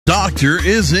doctor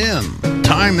is in.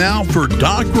 Time now for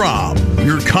Doc Rob,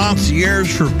 your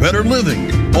concierge for better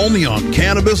living, only on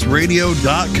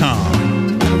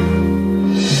CannabisRadio.com.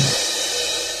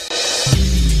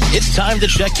 It's time to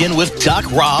check in with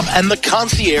Doc Rob and the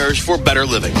concierge for better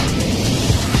living.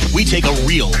 We take a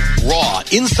real, raw,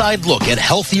 inside look at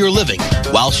healthier living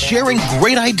while sharing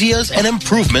great ideas and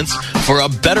improvements for a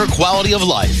better quality of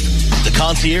life. The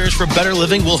concierge for better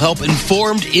living will help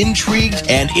informed, intrigued,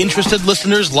 and interested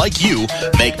listeners like you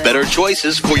make better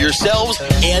choices for yourselves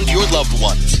and your loved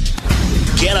ones.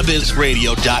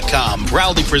 CannabisRadio.com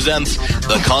proudly presents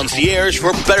The Concierge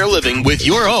for Better Living with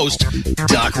your host,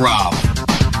 Doc Rob.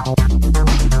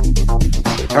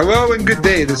 Hello and good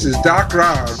day. This is Doc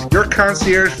Rob, your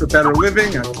concierge for better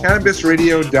living on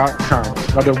CannabisRadio.com.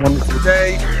 Another wonderful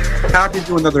day. Happy to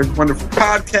do another wonderful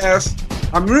podcast.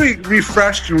 I'm really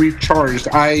refreshed and recharged.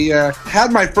 I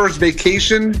had my first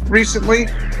vacation recently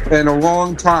in a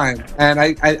long time, and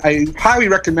I highly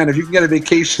recommend if you can get a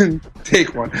vacation,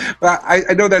 take one. But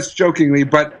I know that's jokingly,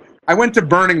 but I went to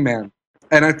Burning Man,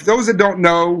 and if those that don't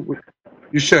know,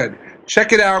 you should.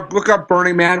 Check it out. Look up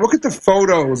Burning Man. Look at the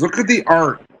photos. Look at the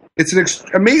art. It's an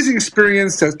amazing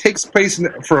experience that takes place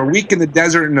for a week in the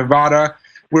desert in Nevada,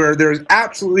 where there's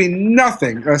absolutely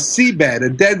nothing. A seabed, a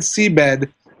dead seabed,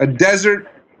 a desert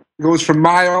goes for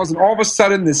miles, and all of a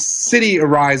sudden this city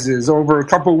arises over a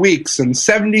couple weeks, and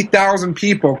 70,000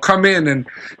 people come in, and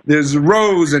there's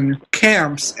rows and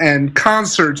camps and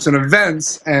concerts and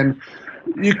events, and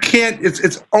you can't. It's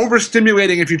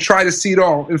overstimulating if you try to see it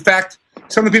all. In fact,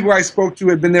 some of the people I spoke to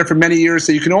have been there for many years,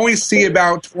 so you can only see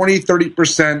about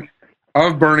 20-30%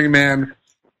 of Burning Man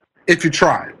if you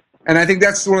try. And I think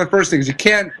that's one of the first things. You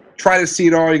can't try to see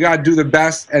it all. You got to do the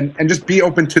best and just be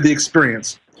open to the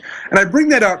experience. And I bring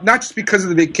that up not just because of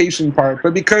the vacation part,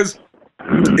 but because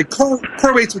it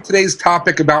correlates with today's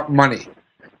topic about money.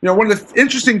 You know, one of the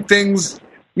interesting things,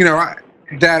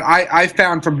 that I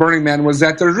found from Burning Man was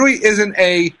that there really isn't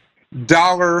a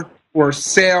dollar or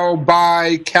sale,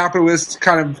 buy, capitalist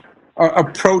kind of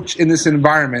approach in this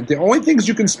environment. The only things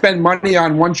you can spend money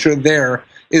on once you're there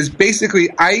is basically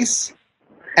ice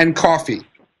and coffee.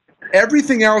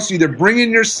 Everything else you either bring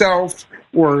in yourself,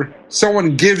 or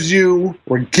someone gives you,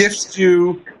 or gifts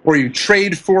you, or you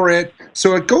trade for it.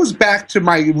 So it goes back to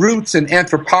my roots in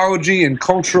anthropology and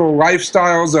cultural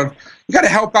lifestyles of you got to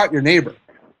help out your neighbor.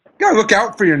 You got to look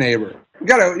out for your neighbor. You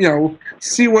got to,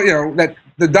 see what, that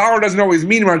the dollar doesn't always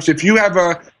mean much. If you have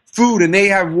a food and they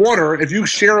have water, if you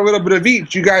share a little bit of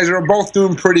each, you guys are both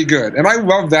doing pretty good. And I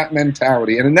love that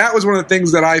mentality. And that was one of the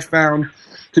things that I found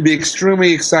to be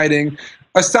extremely exciting,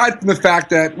 aside from the fact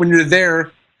that when you're there,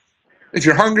 if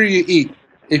you're hungry, you eat.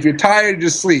 If you're tired, you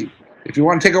sleep. If you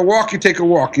want to take a walk, you take a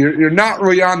walk. You're not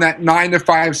really on that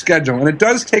 9-to-5 schedule. And it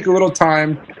does take a little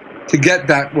time to get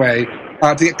that way,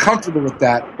 to get comfortable with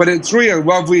that. But it's really a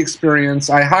lovely experience.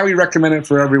 I highly recommend it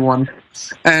for everyone.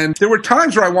 And there were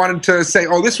times where I wanted to say,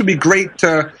 oh, this would be great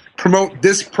to promote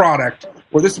this product,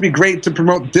 or this would be great to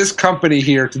promote this company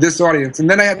here to this audience. And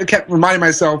then I had to keep reminding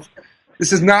myself,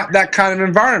 this is not that kind of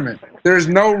environment. There's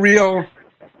no real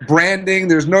branding.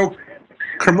 There's no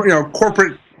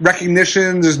corporate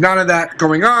recognition. There's none of that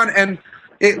going on. And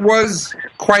it was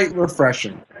quite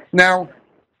refreshing. Now,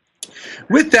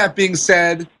 with that being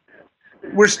said,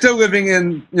 we're still living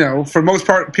in, for most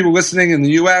part, people listening in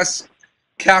the U.S.,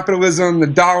 capitalism, the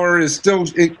dollar is still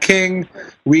king.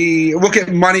 We look at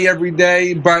money every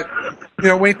day. But,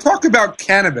 when you talk about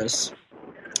cannabis,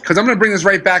 because I'm going to bring this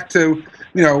right back to,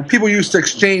 people used to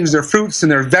exchange their fruits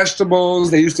and their vegetables.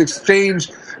 They used to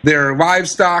exchange their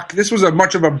livestock. This was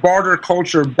much of a barter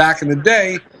culture back in the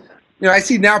day. I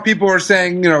see now people are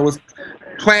saying, with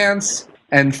plants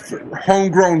and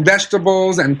homegrown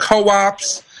vegetables and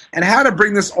co-ops, and how to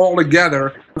bring this all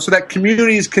together so that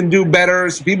communities can do better,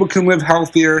 so people can live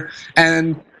healthier,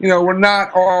 and we're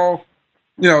not all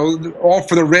all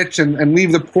for the rich and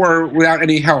leave the poor without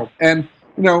any help. And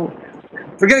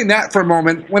forgetting that for a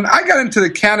moment, when I got into the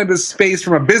cannabis space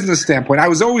from a business standpoint, I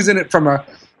was always in it from a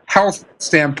health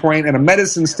standpoint and a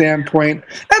medicine standpoint,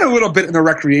 and a little bit in the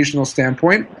recreational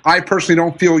standpoint. I personally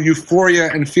don't feel euphoria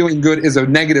and feeling good is a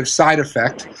negative side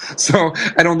effect, so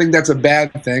I don't think that's a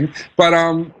bad thing. But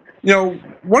one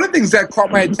of the things that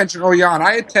caught my attention early on,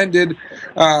 I attended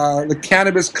the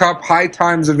Cannabis Cup High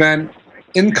Times event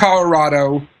in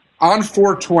Colorado on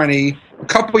 420 a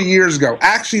couple of years ago.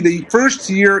 Actually, the first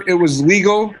year it was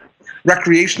legal,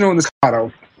 recreational in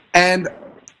Colorado. And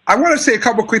I want to say a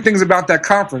couple quick things about that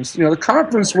conference. The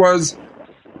conference was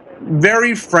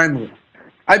very friendly.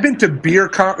 I've been to beer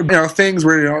things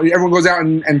where everyone goes out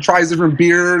and tries different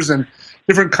beers, and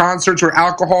different concerts where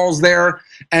alcohol's there,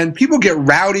 and people get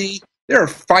rowdy. There are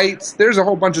fights. There's a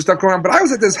whole bunch of stuff going on. But I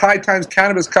was at this High Times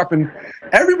Cannabis Cup, and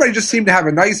everybody just seemed to have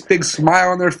a nice big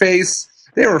smile on their face.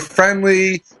 They were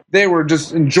friendly. They were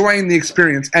just enjoying the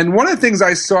experience. And one of the things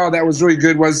I saw that was really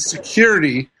good was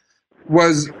security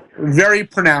was very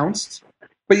pronounced,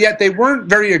 but yet they weren't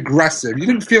very aggressive. You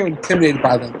didn't feel intimidated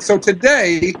by them. So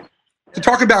today, to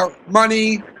talk about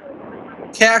money,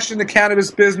 cash in the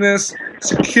cannabis business,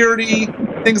 security,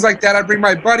 things like that, I bring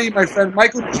my buddy, my friend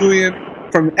Michael Julian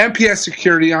from MPS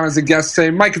Security on as a guest today.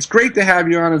 Mike, it's great to have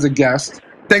you on as a guest.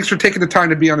 Thanks for taking the time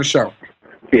to be on the show.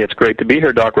 It's great to be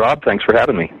here, Doc Rob. Thanks for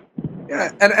having me. Yeah,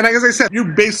 and as I said, you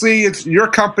basically, it's your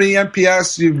company,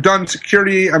 MPS. You've done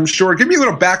security, I'm sure. Give me a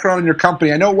little background on your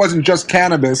company. I know it wasn't just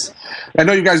cannabis. I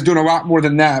know you guys are doing a lot more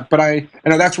than that, but I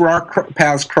know that's where our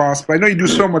paths cross, but I know you do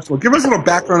so much more. Give us a little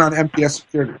background on MPS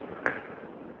Security.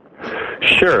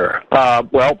 Sure.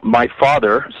 Well, my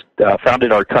father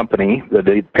founded our company,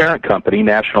 the parent company,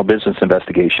 National Business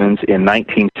Investigations, in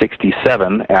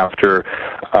 1967 after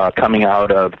coming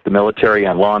out of the military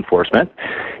and law enforcement.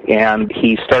 And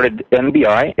he started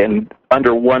NBI, and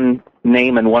under one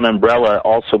name and one umbrella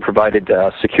also provided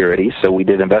security. So we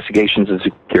did investigations and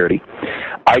security.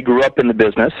 I grew up in the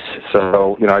business,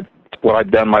 so, what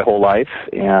I've done my whole life,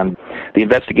 and the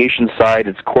investigation side,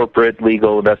 it's corporate,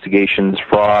 legal investigations,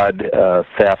 fraud,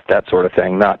 theft, that sort of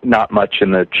thing. Not much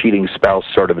in the cheating spouse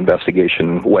sort of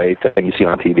investigation way thing you see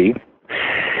on TV.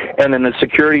 And then the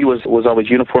security was always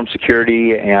uniform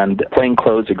security and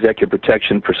plainclothes executive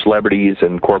protection for celebrities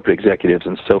and corporate executives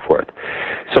and so forth.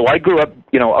 So I grew up,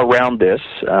 around this.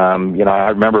 I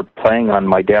remember playing on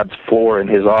my dad's floor in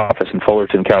his office in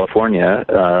Fullerton, California,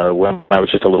 when I was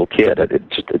just a little kid.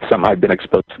 It's something I've been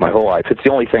exposed to my whole life. It's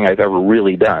the only thing I've ever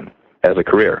really done as a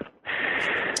career.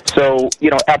 So,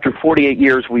 after 48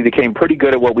 years, we became pretty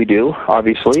good at what we do,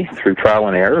 obviously, through trial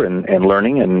and error and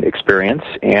learning and experience.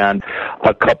 And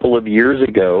a couple of years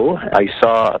ago, I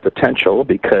saw a potential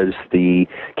because the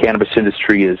cannabis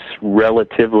industry is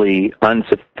relatively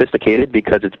unsophisticated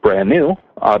because it's brand new,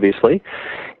 obviously.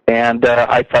 And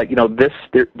I thought,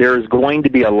 there is going to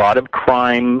be a lot of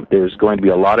crime. There's going to be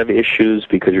a lot of issues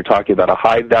because you're talking about a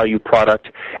high-value product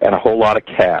and a whole lot of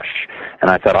cash. And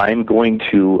I thought, I'm going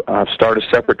to start a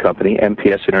separate company,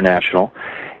 MPS International,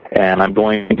 and I'm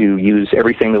going to use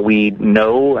everything that we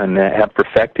know and have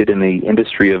perfected in the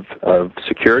industry of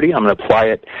security. I'm going to apply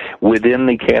it within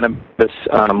the cannabis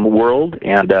world,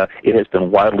 and it has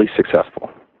been wildly successful.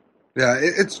 Yeah,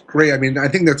 it's great. I mean, I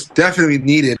think that's definitely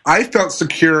needed. I felt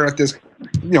secure at this,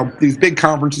 these big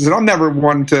conferences, and I'm never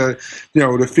one to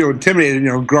feel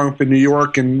intimidated, growing up in New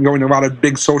York and going to a lot of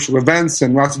big social events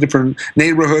and lots of different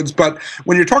neighborhoods. But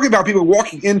when you're talking about people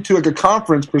walking into a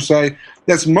conference, per se,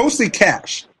 that's mostly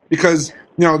cash because,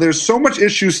 there's so much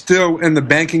issue still in the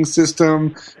banking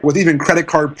system with even credit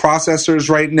card processors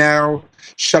right now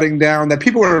shutting down, that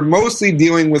people are mostly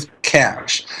dealing with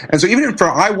cash. And so even if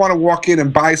I want to walk in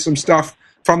and buy some stuff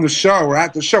from the show or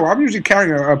at the show, I'm usually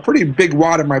carrying a pretty big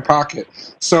wad in my pocket.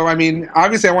 So, I mean,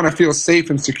 obviously I want to feel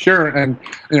safe and secure, and,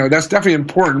 that's definitely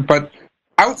important. But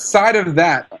outside of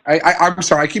that, I'm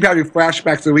sorry, I keep having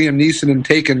flashbacks to Liam Neeson and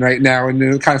Taken right now and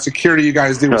the kind of security you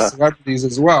guys do with celebrities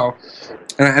as well.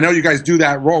 And I know you guys do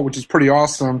that role, which is pretty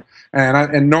awesome.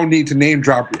 And no need to name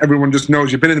drop. Everyone just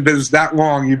knows you've been in the business that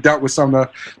long. You've dealt with some of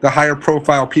the higher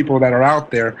profile people that are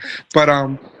out there. But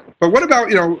what about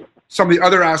some of the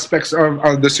other aspects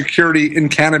of the security in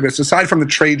cannabis aside from the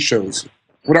trade shows?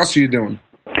 What else are you doing?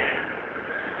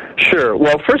 Sure.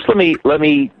 Well, first let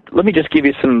me just give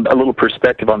you a little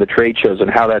perspective on the trade shows and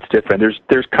how that's different.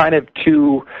 There's kind of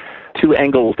two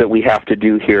angles that we have to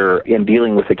do here in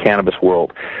dealing with the cannabis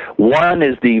world. One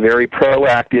is the very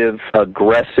proactive,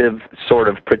 aggressive, sort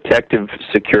of protective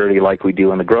security like we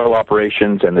do in the grow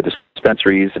operations and the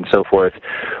dispensaries and so forth,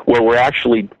 where we're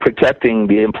actually protecting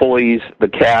the employees, the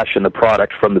cash, and the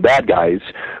product from the bad guys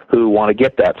who want to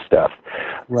get that stuff.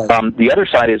 Right. The other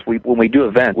side is when we do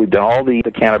events, we've done all the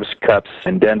cannabis cups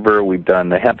in Denver, we've done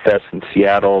the Hemp Fest in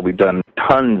Seattle, we've done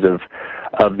tons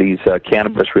of these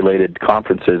cannabis-related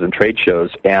conferences and trade shows,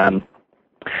 and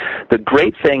the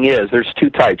great thing is there's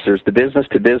two types. There's the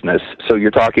business-to-business, so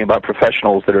you're talking about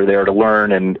professionals that are there to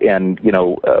learn and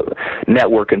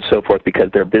network and so forth because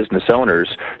they're business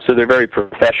owners, so they're very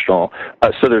professional,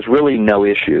 so there's really no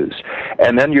issues.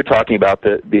 And then you're talking about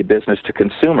the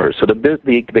business-to-consumer. So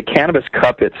the Cannabis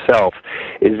Cup itself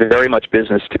is very much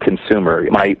business-to-consumer.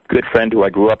 My good friend who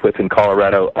I grew up with in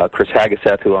Colorado, Chris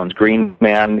Haggeseth, who owns Green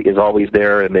Man, is always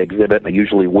there, and they exhibit, and they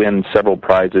usually win several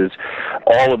prizes.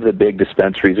 All of the big dispensaries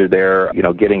dispensaries are there,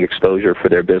 getting exposure for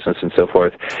their business and so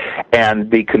forth.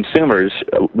 And the consumers,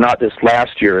 not this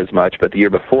last year as much, but the year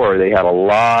before, they had a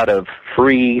lot of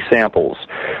free samples.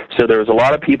 So there was a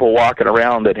lot of people walking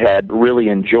around that had really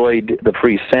enjoyed the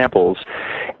free samples.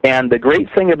 And the great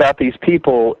thing about these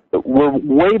people were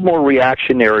way more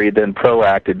reactionary than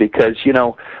proactive because,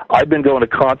 I've been going to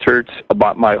concerts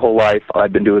about my whole life.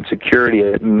 I've been doing security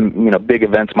at, big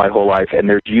events my whole life, and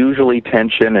there's usually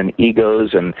tension and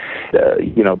egos and,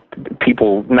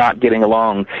 people not getting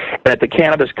along. And at the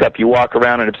Cannabis Cup, you walk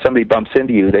around, and if somebody bumps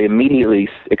into you, they immediately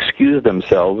excuse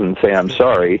themselves and say, I'm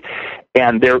sorry.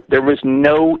 And there was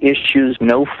no issues,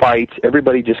 no fights.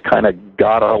 Everybody just kind of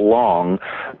got along.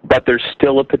 But there's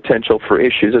still a potential for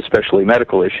issues, especially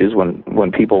medical issues.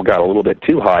 When people got a little bit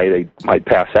too high, they might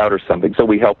pass out or something. So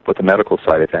we help with the medical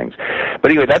side of things.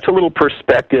 But anyway, that's a little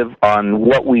perspective on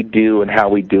what we do and how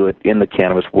we do it in the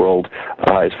cannabis world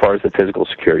as far as the physical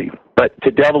security. But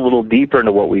to delve a little deeper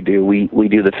into what we do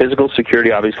the physical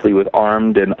security, obviously, with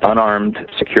armed and unarmed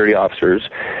security officers.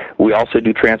 We also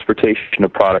do transportation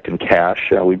of product and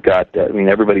cash. We've got,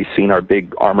 everybody's seen our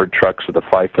big armored trucks with a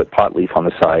 5-foot pot leaf on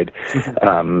the side.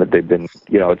 They've been,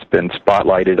 it's been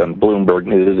spotlighted on Bloomberg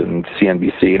News and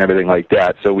CNBC and everything like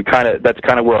that. So that's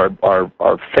kind of where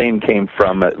our fame came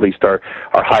from, at least our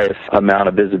highest amount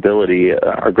of visibility,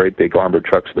 our great big armored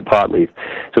trucks with the pot leaf.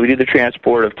 So we do the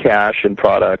transport of cash and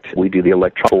product. We do the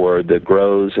electronic for the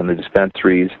grows and the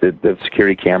dispensaries, the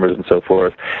security cameras and so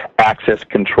forth, access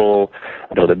control,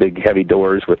 the big heavy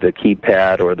doors with the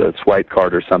keypad or the swipe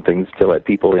card or something to let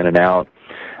people in and out.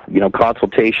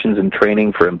 Consultations and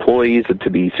training for employees to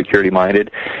be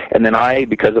security-minded. And then I,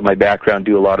 because of my background,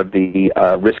 do a lot of the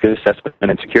risk assessment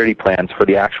and security plans for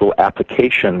the actual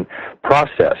application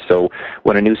process. So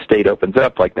when a new state opens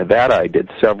up, like Nevada, I did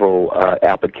several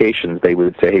applications. They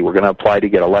would say, hey, we're going to apply to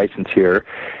get a license here.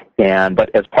 But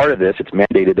as part of this, it's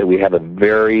mandated that we have a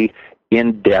very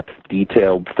in-depth,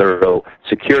 detailed, thorough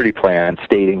security plan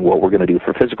stating what we're going to do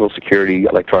for physical security,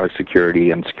 electronic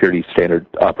security, and security standard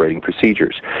operating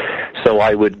procedures. So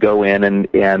I would go in and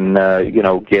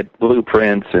get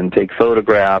blueprints and take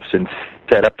photographs and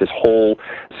set up this whole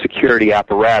security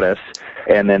apparatus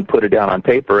and then put it down on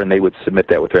paper, and they would submit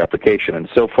that with their application. And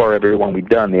so far, everyone we've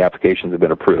done, the applications have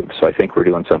been approved. So I think we're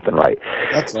doing something right.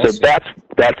 That's awesome. So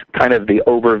that's kind of the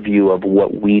overview of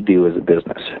what we do as a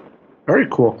business. Very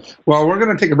cool. Well, we're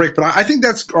going to take a break, but I think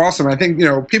that's awesome. I think,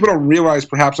 people don't realize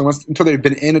perhaps until they've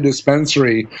been in a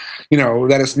dispensary,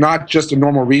 that it's not just a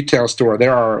normal retail store.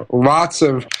 There are lots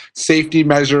of safety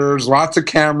measures, lots of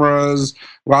cameras,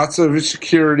 lots of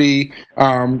security.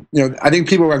 I think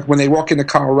people, like when they walk into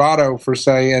Colorado, for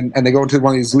say, and they go into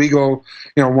one of these legal,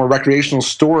 more recreational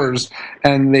stores,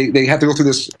 and they have to go through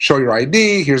this, show your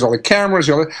ID, here's all the cameras.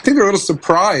 I think they're a little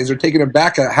surprised or taken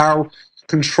aback at how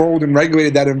controlled and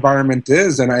regulated that environment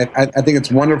is, and I think it's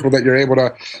wonderful that you're able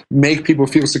to make people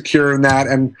feel secure in that,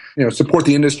 and support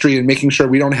the industry and making sure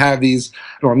we don't have these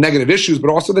negative issues,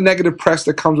 but also the negative press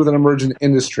that comes with an emergent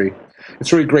industry.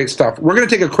 It's really great stuff. We're going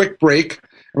to take a quick break.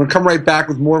 I'm going to come right back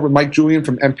with more with Mike Julian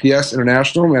from MPS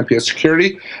International, MPS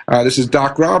Security. This is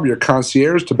Doc Rob, your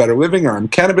concierge to better living on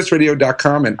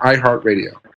CannabisRadio.com and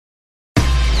iHeartRadio.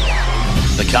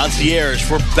 The Concierge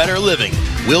for Better Living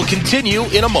will continue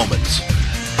in a moment.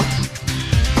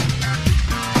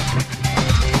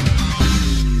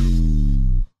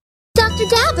 Dr.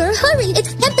 Dabber, hurry!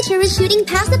 Its temperature is shooting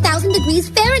past 1,000 degrees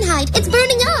Fahrenheit. It's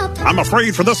burning up. I'm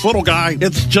afraid for this little guy,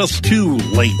 it's just too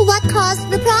late. What caused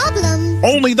the problem?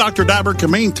 Only Dr. Dabber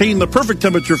can maintain the perfect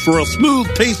temperature for a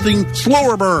smooth-tasting,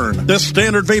 slower burn. This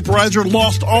standard vaporizer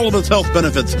lost all of its health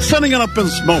benefits, sending it up in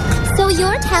smoke. So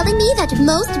you're telling me that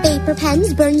most vapor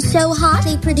pens burn so hot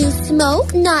they produce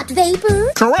smoke, not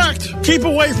vapor? Correct. Keep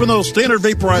away from those standard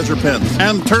vaporizer pens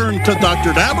and turn to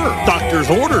Dr. Dabber. Doctor's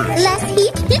orders. Less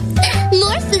heat,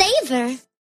 more flavor.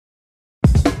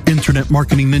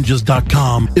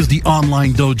 InternetMarketingNinjas.com is the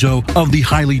online dojo of the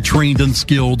highly trained and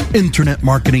skilled Internet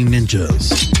Marketing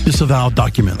Ninjas. Disavowed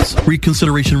documents,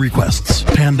 reconsideration requests,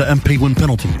 Panda and Penguin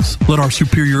penalties. Let our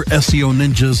superior SEO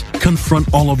ninjas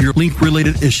confront all of your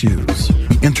link-related issues.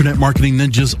 The Internet Marketing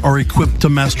Ninjas are equipped to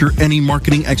master any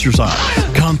marketing exercise,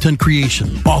 content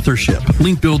creation, authorship,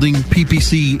 link building,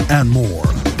 PPC, and more.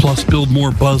 Plus, build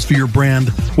more buzz for your brand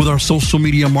with our social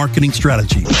media marketing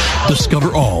strategy.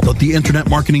 Discover all that the Internet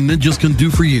Marketing Ninjas can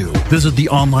do for you. Visit the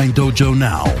online dojo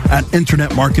now at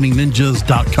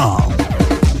InternetMarketingNinjas.com.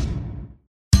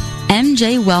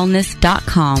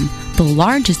 MJWellness.com, the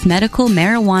largest medical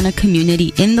marijuana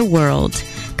community in the world.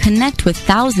 Connect with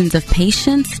thousands of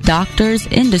patients, doctors,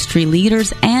 industry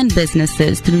leaders, and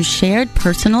businesses through shared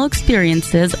personal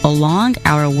experiences along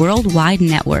our worldwide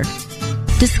network.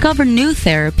 Discover new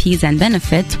therapies and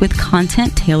benefits with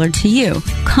content tailored to you.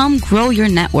 Come grow your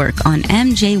network on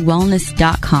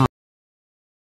mjwellness.com.